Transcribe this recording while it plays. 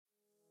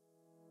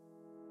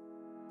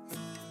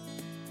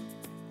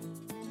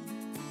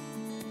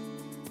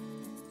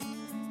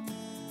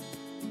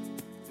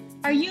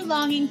Are you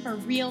longing for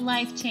real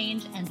life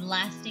change and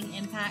lasting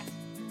impact?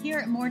 Here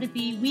at More to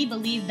Be, we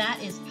believe that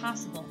is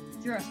possible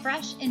through a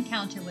fresh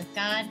encounter with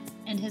God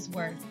and His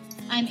Word.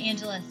 I'm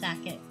Angela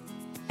Sackett.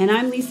 And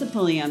I'm Lisa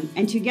Pulliam,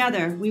 and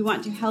together we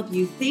want to help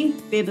you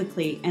think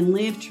biblically and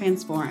live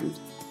transformed,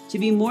 to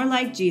be more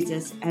like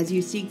Jesus as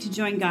you seek to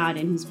join God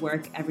in His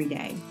work every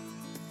day.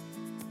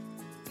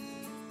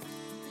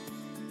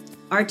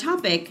 Our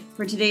topic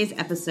for today's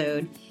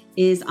episode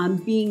is on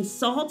being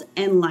salt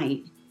and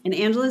light. And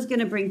Angela is going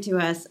to bring to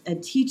us a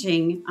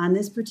teaching on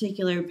this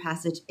particular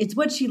passage. It's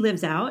what she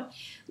lives out.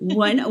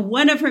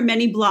 One of her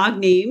many blog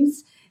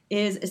names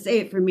is, say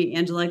it for me,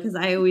 Angela, because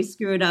I always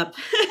screw it up.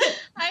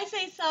 I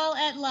say Sol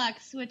et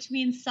Lux, which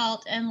means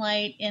salt and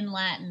light in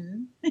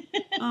Latin.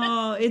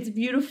 Oh, it's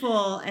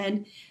beautiful.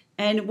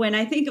 And when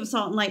I think of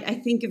salt and light, I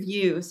think of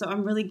you. So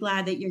I'm really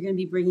glad that you're going to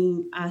be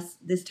bringing us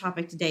this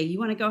topic today. You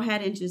want to go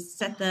ahead and just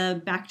set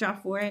the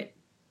backdrop for it?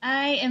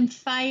 I am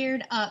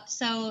fired up.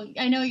 So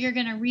I know you're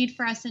going to read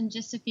for us in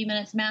just a few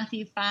minutes,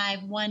 Matthew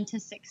 5, 1 to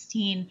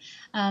 16.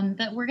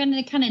 But we're going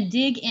to kind of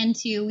dig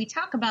into, we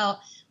talk about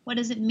what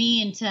does it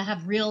mean to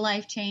have real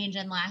life change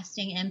and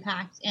lasting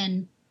impact.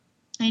 And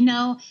I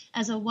know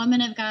as a woman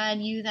of God,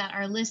 you that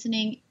are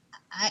listening,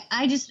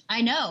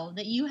 I know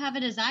that you have a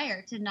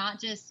desire to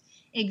not just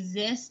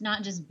exist,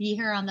 not just be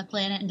here on the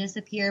planet and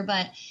disappear,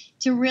 but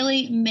to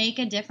really make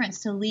a difference,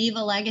 to leave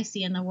a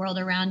legacy in the world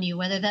around you,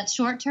 whether that's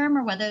short term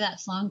or whether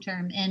that's long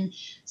term. And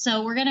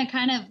so we're going to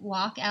kind of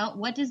walk out,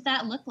 what does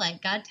that look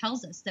like? God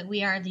tells us that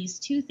we are these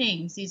two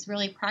things, these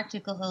really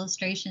practical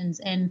illustrations.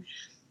 And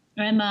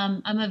I'm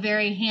a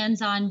very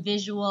hands-on,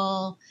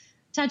 visual,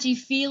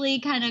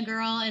 touchy-feely kind of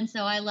girl. And so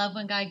I love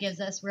when God gives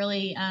us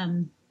really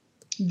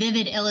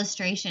vivid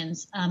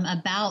illustrations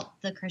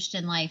about the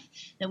Christian life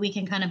that we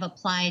can kind of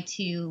apply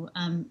to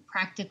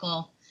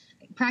practical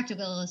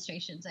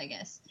illustrations, I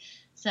guess.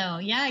 So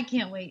yeah, I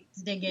can't wait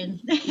to dig in.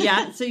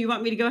 Yeah. So you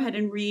want me to go ahead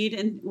and read,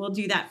 and we'll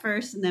do that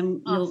first, and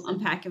then you'll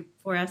unpack it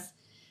for us.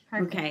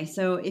 Perfect. Okay.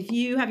 So if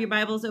you have your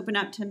Bibles, open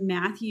up to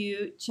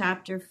Matthew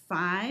chapter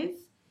 5,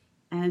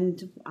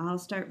 and I'll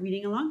start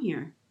reading along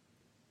here.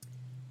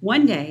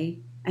 One day,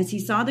 as he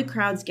saw the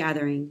crowds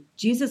gathering,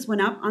 Jesus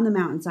went up on the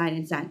mountainside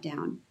and sat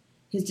down.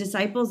 His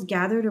disciples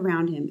gathered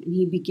around him, and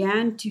he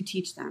began to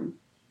teach them.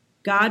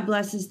 God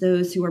blesses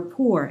those who are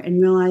poor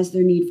and realize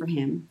their need for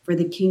him, for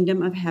the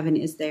kingdom of heaven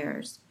is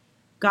theirs.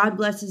 God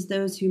blesses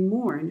those who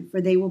mourn, for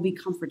they will be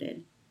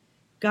comforted.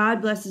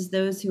 God blesses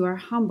those who are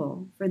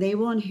humble, for they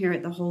will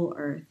inherit the whole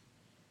earth.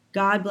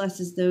 God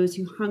blesses those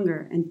who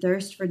hunger and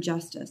thirst for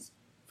justice,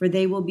 for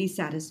they will be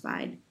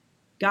satisfied.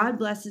 God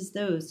blesses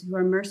those who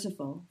are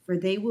merciful, for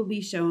they will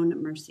be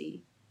shown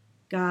mercy.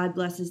 God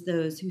blesses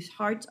those whose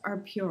hearts are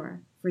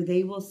pure, for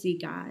they will see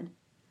God.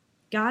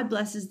 God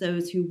blesses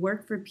those who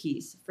work for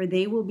peace, for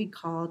they will be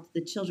called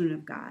the children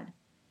of God.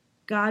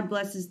 God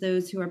blesses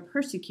those who are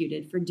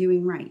persecuted for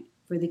doing right,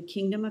 for the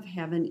kingdom of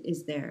heaven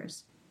is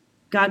theirs.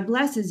 God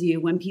blesses you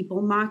when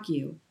people mock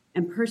you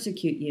and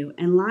persecute you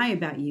and lie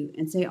about you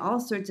and say all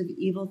sorts of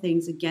evil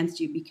things against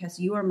you because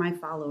you are my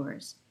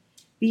followers.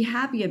 Be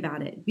happy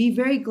about it. Be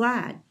very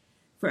glad,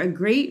 for a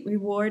great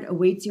reward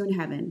awaits you in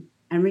heaven.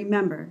 And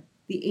remember,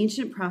 the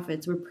ancient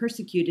prophets were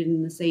persecuted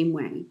in the same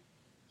way.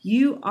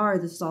 You are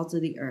the salt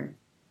of the earth.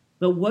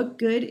 But what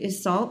good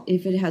is salt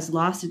if it has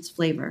lost its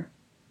flavor?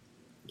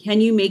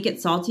 Can you make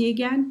it salty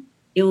again?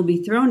 It will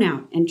be thrown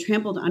out and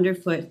trampled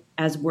underfoot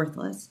as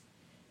worthless.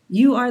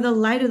 You are the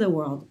light of the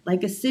world,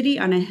 like a city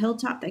on a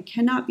hilltop that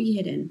cannot be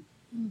hidden.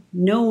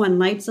 No one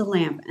lights a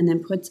lamp and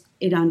then puts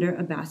it under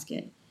a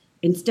basket.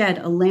 Instead,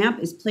 a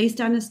lamp is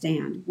placed on a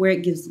stand where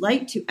it gives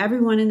light to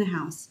everyone in the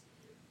house.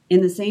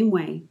 In the same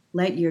way,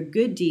 let your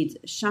good deeds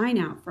shine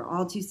out for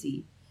all to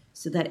see,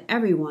 so that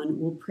everyone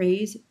will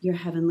praise your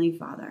heavenly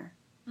Father.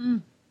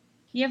 You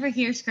ever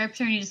hear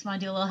scripture and you just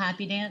want to do a little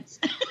happy dance?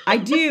 I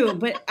do,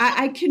 but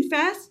I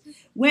confess,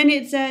 when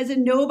it says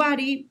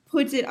nobody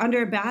puts it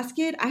under a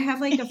basket, I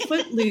have like a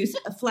Footloose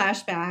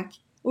flashback.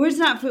 Or it's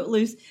not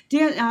Footloose.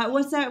 Dan,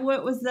 what's that?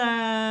 What was the...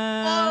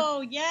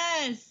 Oh,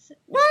 yes.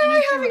 Why am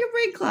I having a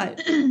brain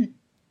clot?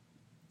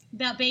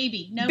 About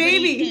baby.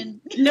 Nobody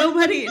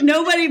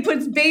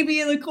puts baby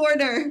in the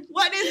corner.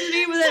 What is the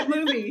name of that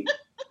movie?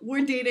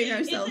 We're dating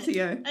ourselves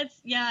here.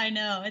 Yeah, I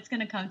know. It's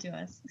going to come to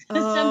us.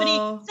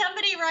 Oh.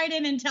 Somebody write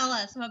in and tell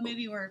us what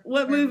movie we're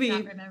movie?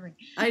 Not remembering.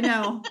 I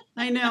know.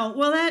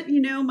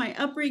 Well, my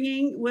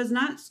upbringing was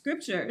not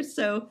scripture,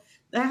 so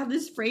I have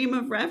this frame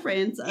of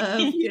reference of,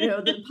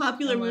 the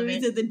popular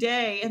movies of the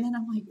day. And then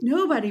I'm like,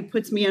 nobody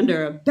puts me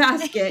under a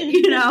basket,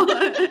 And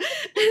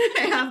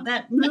I have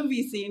that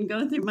movie scene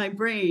go through my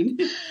brain.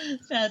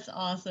 That's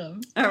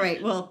awesome. All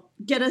right. Well,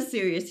 get us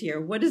serious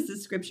here. What does the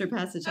scripture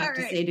passage have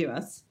to say to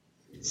us?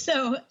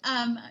 So if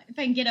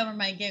I can get over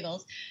my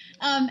giggles,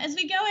 as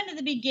we go into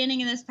the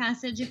beginning of this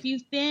passage, if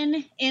you've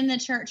been in the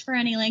church for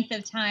any length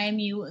of time,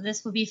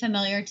 this will be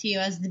familiar to you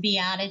as the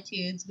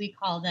Beatitudes, we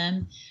call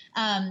them.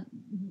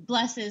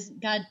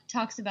 God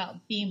talks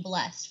about being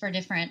blessed for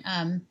different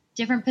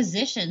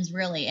positions,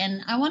 really.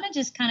 And I want to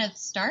just kind of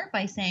start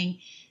by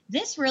saying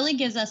this really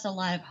gives us a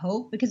lot of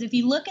hope, because if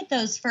you look at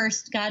those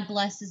first, God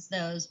blesses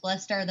those,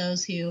 blessed are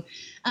those who,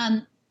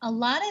 a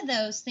lot of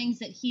those things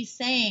that he's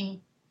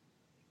saying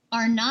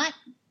are not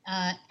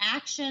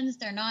actions.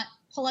 They're not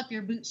pull up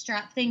your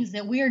bootstrap things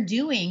that we're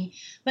doing,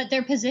 but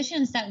they're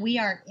positions that we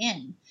are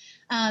in.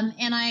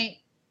 And I'm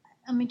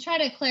going to try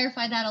to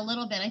clarify that a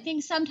little bit. I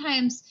think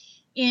sometimes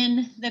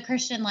in the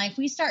Christian life,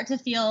 we start to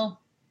feel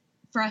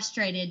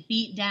frustrated,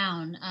 beat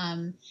down,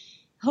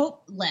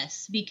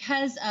 hopeless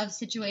because of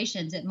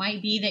situations. It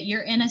might be that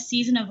you're in a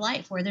season of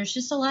life where there's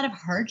just a lot of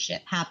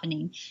hardship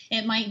happening.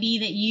 It might be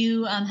that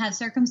you have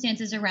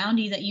circumstances around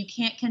you that you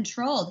can't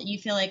control, that you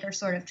feel like are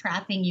sort of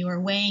trapping you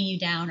or weighing you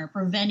down or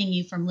preventing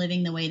you from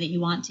living the way that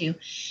you want to.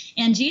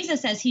 And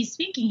Jesus, as he's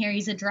speaking here,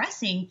 he's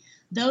addressing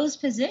those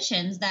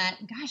positions that,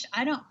 gosh,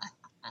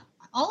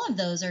 all of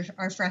those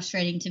are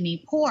frustrating to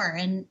me. Poor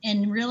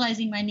and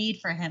realizing my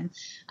need for him.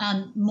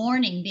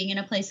 Mourning, being in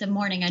a place of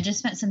mourning. I just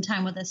spent some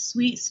time with a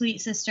sweet,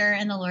 sweet sister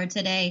in the Lord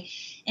today,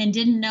 and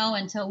didn't know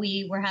until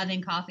we were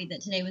having coffee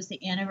that today was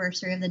the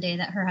anniversary of the day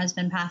that her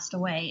husband passed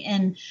away.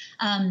 And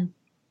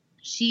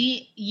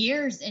she,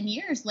 years and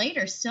years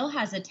later, still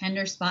has a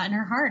tender spot in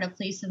her heart, a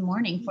place of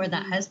mourning for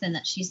that husband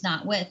that she's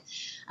not with.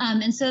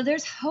 And so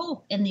there's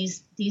hope in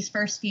these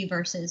first few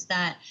verses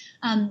that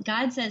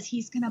God says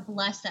he's going to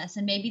bless us.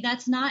 And maybe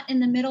that's not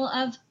in the middle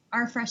of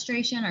our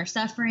frustration, our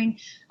suffering.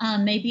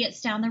 Maybe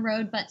it's down the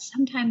road, but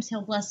sometimes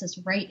he'll bless us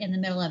right in the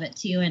middle of it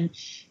too. And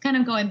kind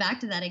of going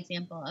back to that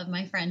example of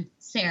my friend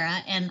Sarah,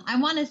 and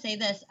I want to say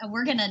this,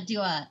 we're going to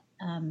do a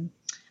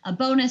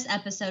bonus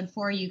episode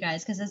for you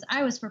guys, because as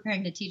I was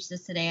preparing to teach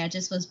this today, I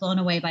just was blown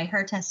away by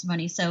her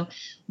testimony. So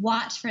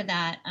watch for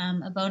that,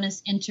 a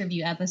bonus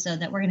interview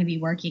episode that we're going to be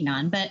working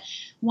on. But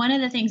one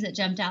of the things that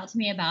jumped out to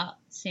me about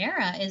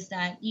Sarah is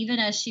that even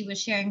as she was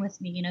sharing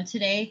with me,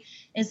 today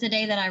is the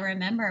day that I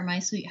remember my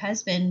sweet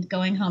husband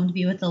going home to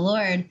be with the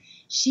Lord.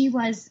 She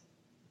was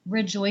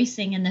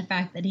rejoicing in the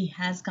fact that he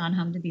has gone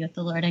home to be with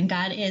the Lord, and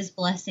God is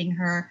blessing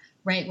her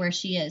right where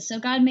she is. So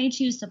God may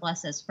choose to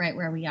bless us right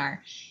where we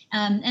are.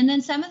 And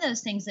then some of those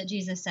things that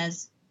Jesus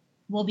says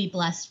we'll be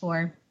blessed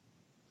for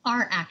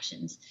are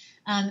actions.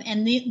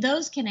 And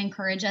those can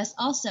encourage us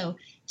also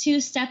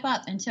to step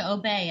up and to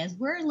obey. As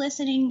you're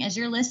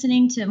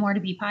listening to More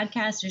to Be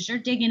podcast, as you're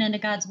digging into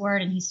God's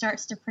word and he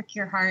starts to prick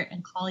your heart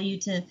and call you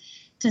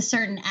to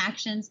certain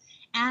actions,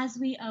 as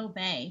we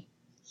obey,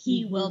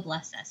 he will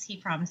bless us. He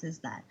promises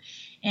that.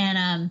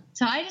 And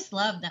so I just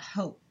love the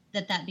hope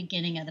that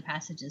beginning of the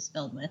passage is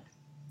filled with.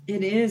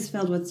 It is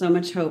filled with so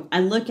much hope. I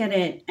look at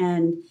it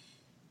and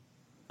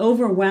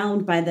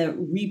overwhelmed by the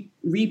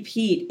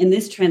repeat in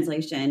this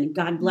translation.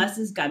 God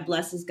blesses, God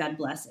blesses, God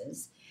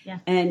blesses. Yeah.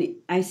 And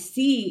I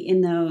see in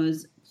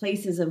those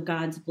places of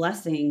God's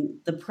blessing,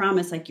 the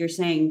promise, like you're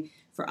saying,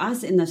 for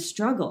us in the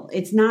struggle.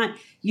 It's not,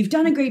 you've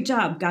done a great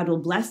job, God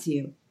will bless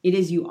you. It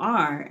is you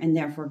are, and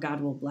therefore God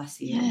will bless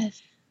you.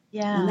 Yes.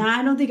 Yeah. And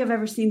I don't think I've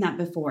ever seen that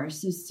before.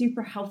 So it's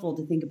super helpful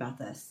to think about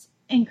this.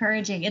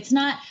 Encouraging. It's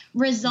not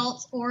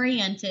results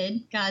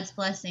oriented, God's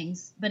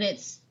blessings, but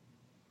it's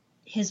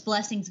his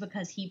blessings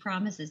because he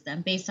promises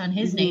them based on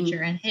his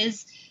nature and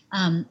his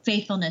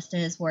faithfulness to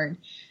his word.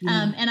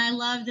 And I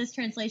love this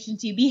translation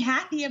too. Be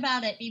happy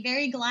about it. Be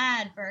very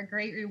glad, for a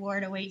great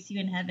reward awaits you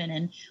in heaven.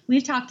 And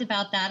we've talked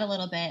about that a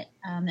little bit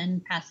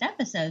in past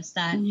episodes,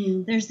 that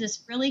there's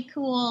this really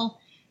cool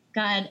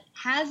God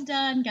has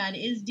done, God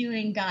is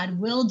doing, God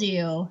will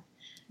do.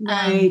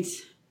 Right.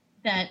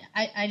 That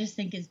I just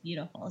think is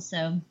beautiful.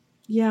 So,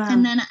 yeah.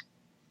 And then,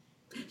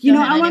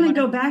 I want to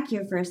go back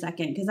here for a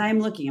second, because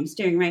I'm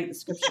staring right at the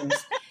scriptures.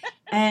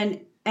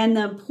 and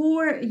the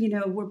poor,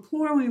 we're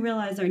poor and we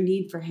realize our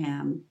need for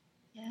him.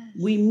 Yes.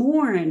 We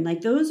mourn. Like,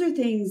 those are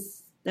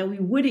things that we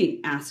wouldn't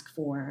ask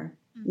for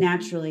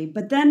naturally.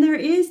 But then there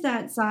is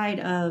that side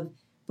of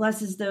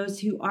blesses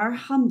those who are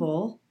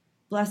humble,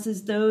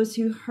 blesses those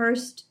who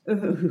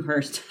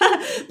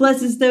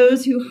blesses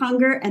those who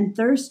hunger and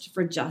thirst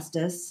for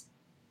justice,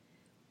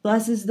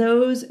 blesses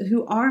those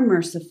who are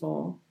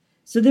merciful.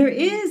 So there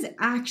is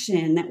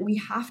action that we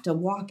have to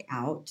walk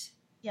out.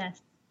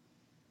 Yes.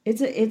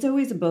 It's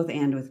always a both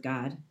and with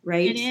God,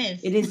 right? It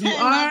is. It is. You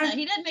are.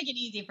 He doesn't make it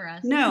easy for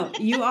us. No,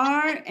 you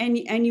are,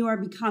 and you are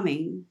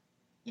becoming.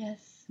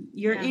 Yes.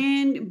 You're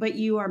in, but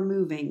you are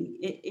moving.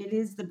 It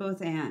is the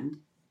both and.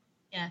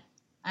 Yeah.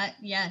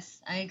 Yes,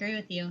 I agree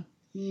with you.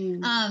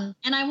 Mm.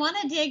 And I want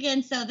to dig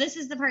in. So this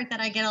is the part that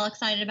I get all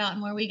excited about,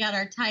 and where we got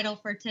our title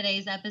for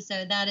today's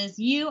episode. That is,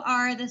 you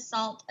are the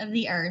salt of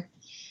the earth.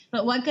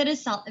 But what good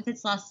is salt if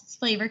it's lost its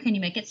flavor? Can you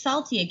make it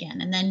salty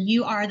again? And then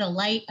you are the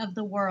light of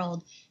the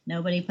world.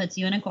 Nobody puts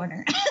you in a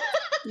corner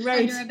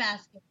Right. under a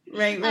basket.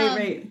 Right.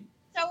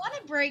 So I want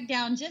to break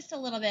down just a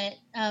little bit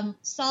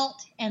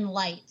salt and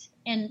light.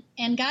 And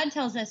God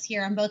tells us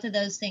here on both of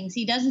those things.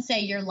 He doesn't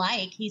say you're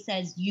like, he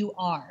says you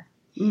are.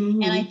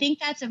 Mm-hmm. And I think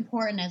that's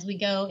important as we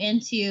go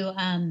into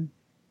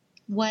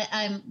what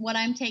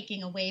I'm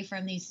taking away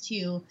from these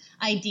two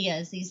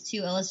ideas, these two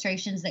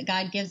illustrations that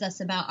God gives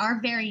us about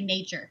our very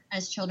nature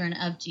as children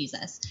of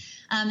Jesus.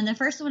 And the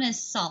first one is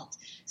salt.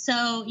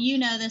 So you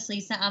know this,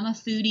 Lisa. I'm a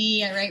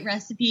foodie. I write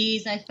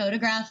recipes. I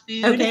photograph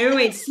food. Okay,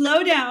 wait,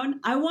 slow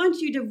down. I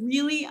want you to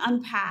really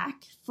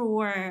unpack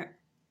for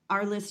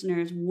our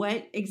listeners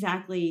what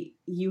exactly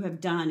you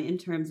have done in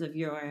terms of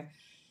your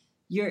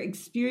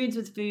experience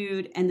with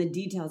food and the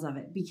details of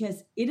it,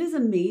 because it is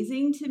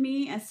amazing to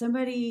me as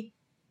somebody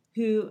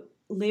who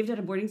lived at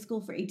a boarding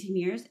school for 18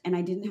 years and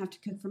I didn't have to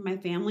cook for my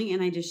family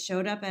and I just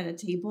showed up at a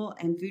table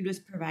and food was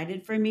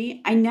provided for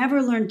me. I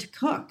never learned to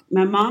cook.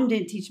 My mom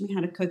didn't teach me how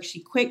to cook.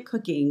 She quit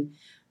cooking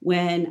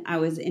when I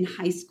was in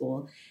high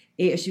school.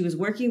 She was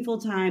working full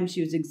time.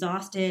 She was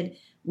exhausted.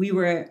 We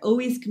were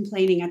always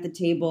complaining at the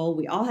table.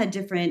 We all had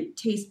different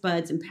taste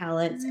buds and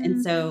palates. Mm-hmm.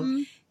 And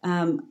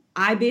so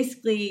I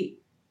basically,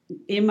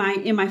 in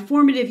my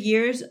formative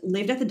years,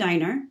 lived at the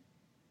diner,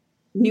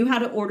 knew how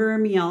to order a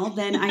meal.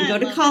 Then I go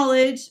to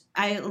college.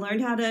 I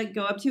learned how to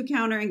go up to a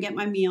counter and get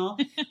my meal.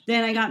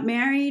 Then I got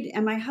married,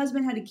 and my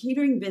husband had a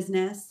catering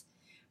business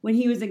when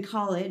he was in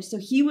college. So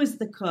he was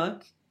the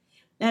cook.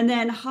 And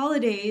then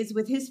holidays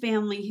with his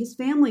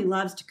family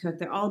loves to cook.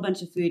 They're all a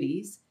bunch of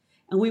foodies.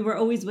 And we were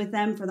always with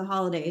them for the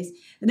holidays.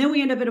 And then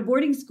we end up at a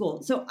boarding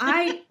school. So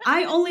I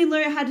only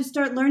had to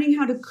start learning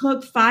how to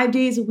cook 5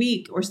 days a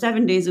week or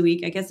 7 days a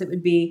week, I guess it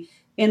would be,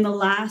 in the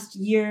last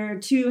year,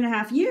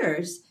 2.5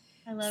 years.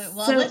 I love it.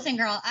 Well, listen,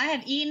 girl, I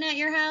have eaten at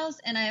your house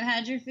and I've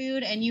had your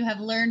food and you have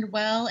learned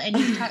well and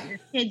you've taught your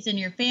kids and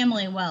your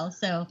family well.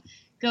 So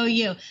go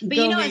you. But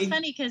you know, it's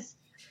funny because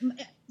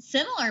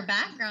similar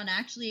background,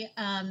 actually.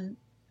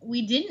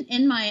 We didn't,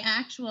 in my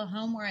actual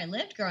home where I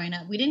lived growing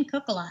up, we didn't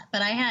cook a lot,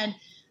 but I had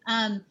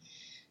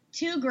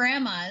two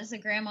grandmas, a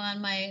grandma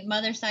on my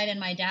mother's side and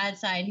my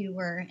dad's side who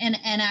were, and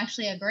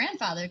actually a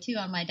grandfather too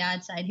on my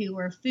dad's side who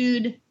were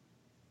food,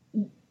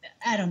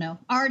 I don't know,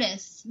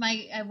 artists.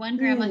 I had one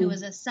grandma who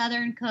was a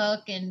Southern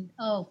cook and,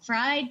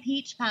 fried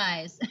peach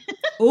pies.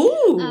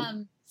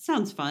 Ooh,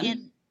 sounds fun.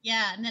 And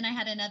then I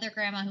had another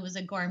grandma who was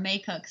a gourmet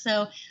cook.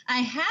 So I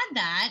had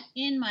that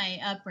in my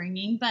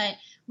upbringing, but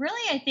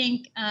really I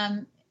think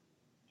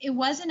it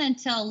wasn't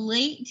until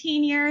late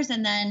teen years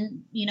and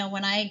then,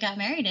 when I got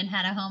married and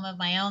had a home of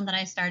my own that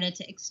I started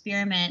to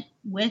experiment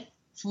with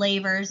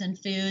flavors and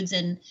foods.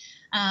 And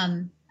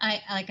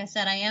like I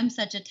said, I am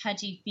such a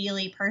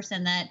touchy-feely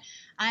person that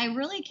I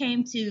really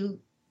came to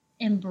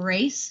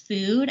embrace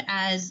food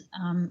as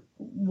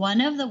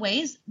one of the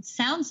ways, it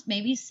sounds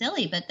maybe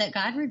silly, but that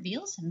God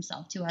reveals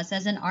himself to us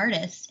as an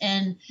artist.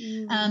 And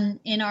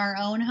in our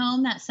own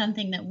home, that's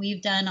something that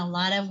we've done a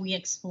lot of. We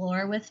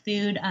explore with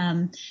food.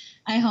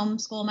 I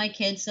homeschool my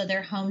kids, so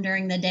they're home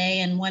during the day.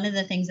 And one of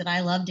the things that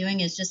I love doing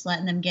is just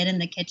letting them get in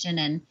the kitchen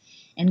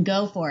and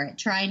go for it,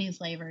 try new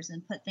flavors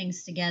and put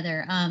things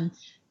together.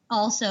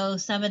 Also,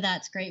 some of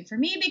that's great for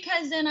me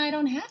because then I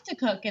don't have to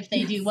cook if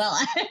they do well.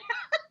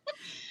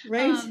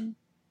 Right.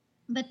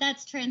 But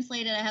that's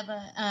translated. I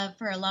have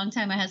for a long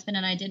time, my husband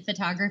and I did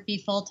photography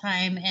full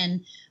time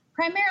and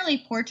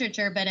primarily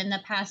portraiture. But in the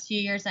past few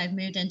years, I've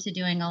moved into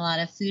doing a lot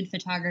of food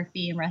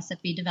photography and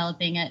recipe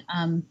developing at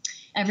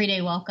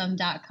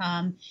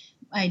everydaywelcome.com.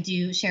 I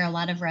do share a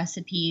lot of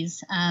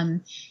recipes.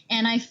 And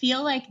I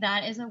feel like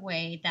that is a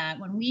way that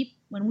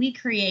when we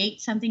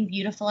create something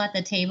beautiful at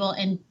the table,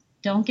 and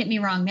don't get me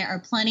wrong, there are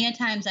plenty of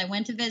times I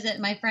went to visit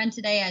my friend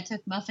today. I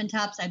took muffin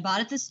tops I bought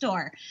at the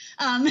store.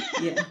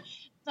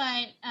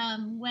 But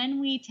when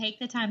we take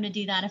the time to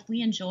do that, if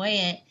we enjoy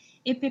it,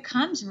 it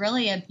becomes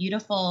really a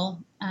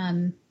beautiful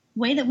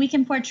way that we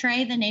can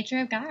portray the nature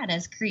of God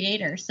as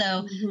creator.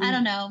 So I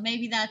don't know,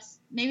 maybe that's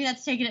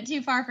taking it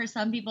too far for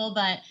some people,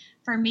 but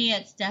for me,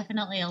 it's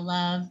definitely a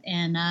love.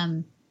 And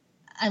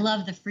I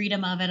love the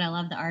freedom of it. I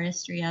love the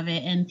artistry of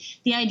it. And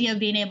the idea of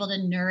being able to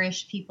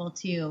nourish people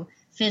too,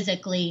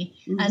 physically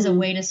as a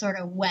way to sort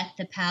of whet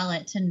the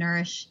palate to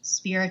nourish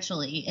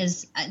spiritually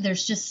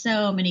there's just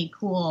so many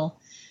cool,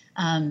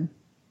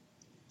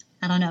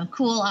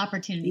 cool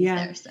opportunities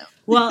there. So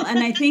well, and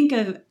I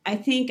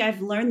think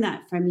I've learned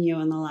that from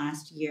you in the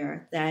last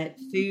year, that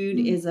food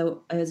is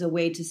a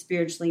way to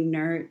spiritually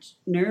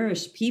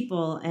nourish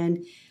people.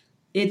 And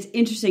it's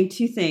interesting,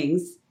 two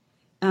things.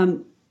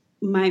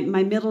 My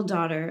middle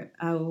daughter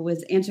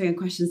was answering a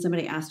question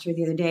somebody asked her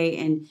the other day,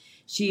 and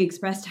she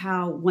expressed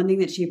how one thing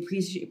that she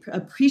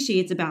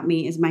appreciates about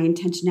me is my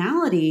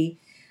intentionality,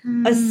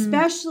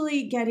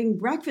 especially getting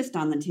breakfast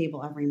on the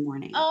table every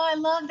morning. Oh, I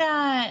love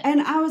that.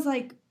 And I was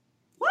like,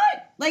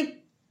 what?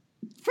 Like,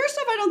 first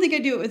off, I don't think I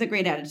do it with a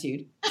great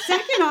attitude.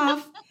 Second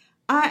off,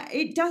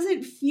 it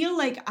doesn't feel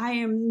like I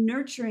am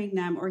nurturing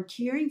them or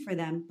caring for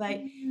them.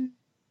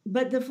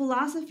 But the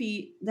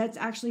philosophy that's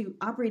actually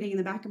operating in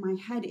the back of my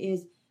head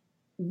is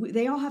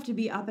they all have to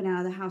be up and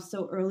out of the house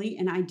so early.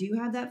 And I do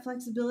have that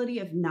flexibility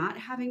of not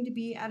having to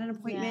be at an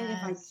appointment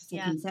if I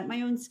can set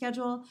my own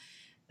schedule.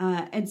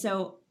 And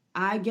so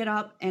I get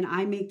up and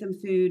I make them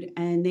food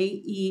and they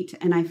eat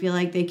and I feel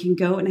like they can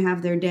go and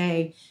have their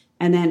day.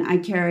 and then I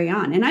carry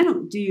on. And I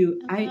don't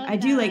do, I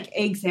do like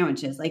egg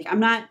sandwiches. Like I'm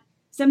not,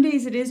 some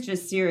days it is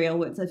just cereal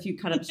with a few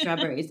cut up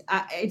strawberries.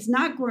 It's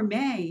not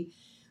gourmet,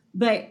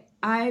 but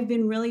I've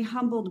been really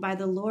humbled by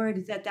the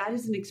Lord that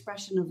is an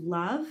expression of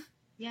love.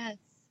 Yes.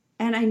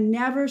 And I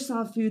never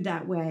saw food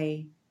that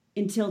way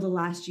until the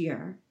last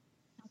year.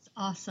 That's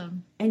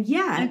awesome. And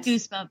yet,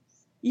 goosebumps.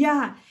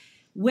 Yeah.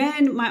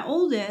 When my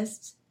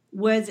oldest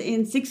was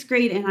in 6th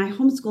grade and I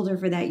homeschooled her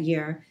for that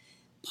year,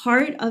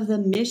 part of the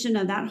mission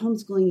of that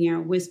homeschooling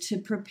year was to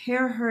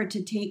prepare her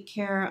to take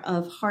care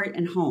of heart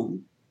and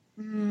home.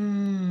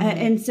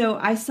 And so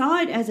I saw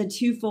it as a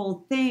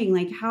twofold thing.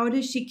 Like, how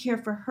does she care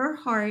for her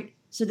heart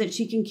so that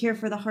she can care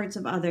for the hearts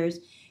of others?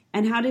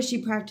 And how does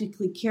she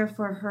practically care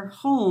for her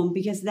home?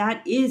 Because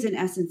that is, in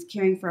essence,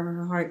 caring for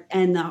her heart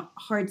and the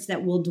hearts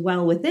that will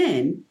dwell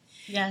within.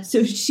 Yes.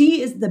 So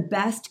she is the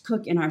best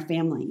cook in our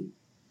family.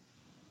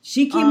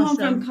 She came home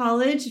from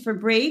college for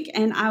break,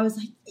 and I was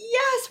like,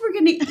 yes, we're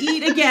going to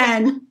eat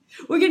again.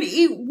 We're going to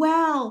eat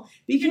well.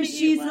 Because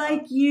she's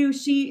like you.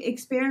 She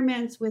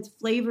experiments with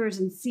flavors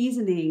and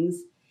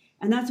seasonings.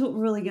 And that's what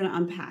we're really going to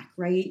unpack,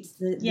 right?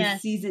 The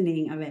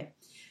seasoning of it.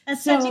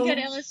 That's such a good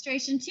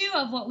illustration, too,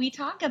 of what we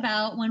talk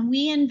about when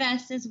we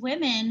invest as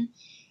women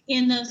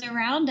in those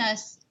around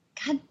us.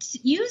 God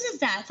uses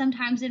that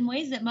sometimes in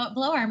ways that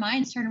blow our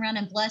minds, turn around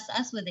and bless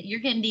us with it. You're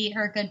getting to eat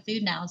her good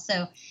food now.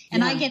 So,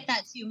 and I get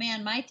that too,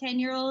 man. My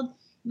 10-year-old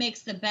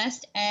makes the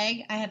best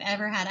egg I have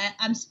ever had.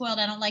 I'm spoiled.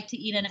 I don't like to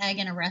eat an egg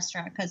in a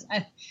restaurant because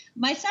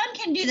my son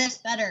can do this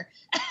better.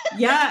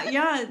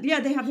 Yeah.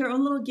 They have their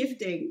own little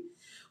gifting.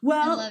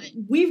 Well,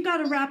 we've got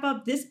to wrap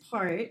up this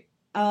part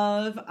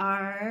of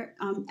our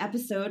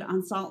episode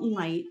on Salt and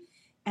Light,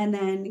 and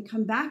then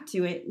come back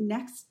to it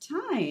next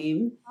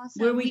time,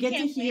 where we get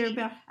to hear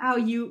about how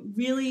you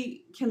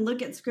really can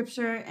look at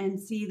Scripture and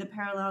see the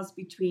parallels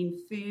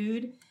between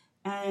food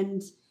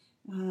and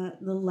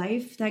the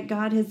life that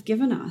God has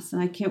given us.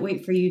 And I can't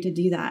wait for you to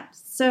do that.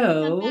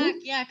 So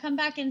come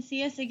back and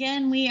see us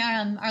again. We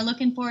are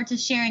looking forward to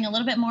sharing a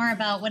little bit more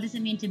about what does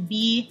it mean to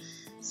be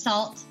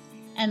salt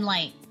and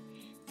light.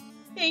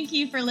 Thank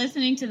you for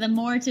listening to the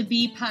More to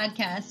Be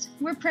podcast.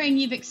 We're praying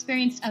you've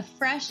experienced a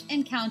fresh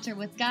encounter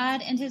with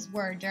God and His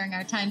Word during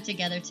our time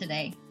together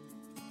today.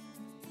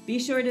 Be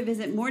sure to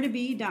visit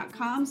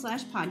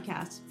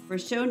moretobe.com/podcast for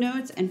show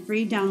notes and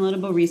free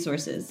downloadable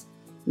resources.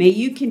 May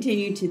you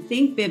continue to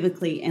think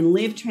biblically and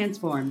live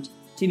transformed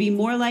to be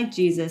more like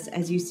Jesus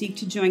as you seek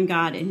to join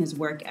God in His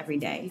work every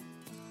day.